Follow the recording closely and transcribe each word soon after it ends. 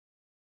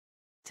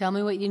Tell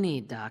me what you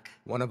need, Doc.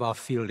 One of our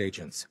field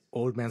agents,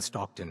 Old Man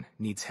Stockton,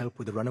 needs help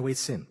with the runaway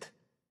synth,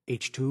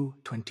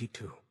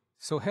 H222.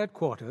 So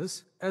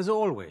headquarters, as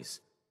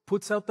always,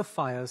 puts out the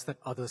fires that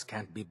others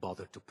can't be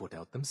bothered to put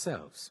out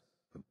themselves.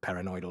 The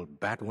paranoid old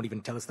bat won't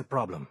even tell us the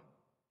problem.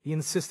 He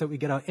insists that we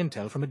get our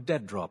intel from a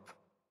dead drop.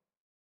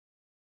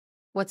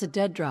 What's a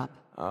dead drop?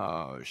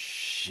 Oh,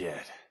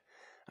 shit.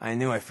 I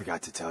knew I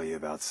forgot to tell you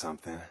about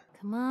something.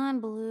 Come on,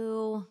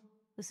 Blue.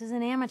 This is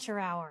an amateur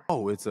hour.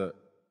 Oh, it's a...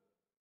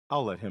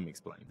 I'll let him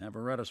explain.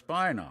 Never read a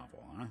spy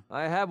novel, huh?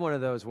 I had one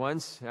of those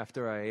once,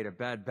 after I ate a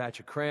bad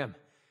batch of cram.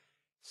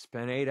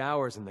 Spent 8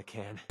 hours in the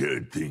can.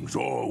 Dead things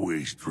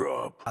always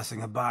drop.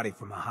 Tossing a body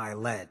from a high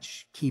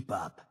ledge. Keep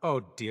up.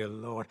 Oh, dear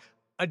Lord.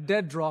 A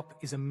dead drop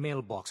is a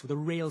mailbox with a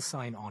rail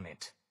sign on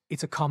it.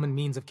 It's a common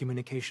means of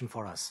communication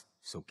for us,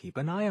 so keep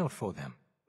an eye out for them.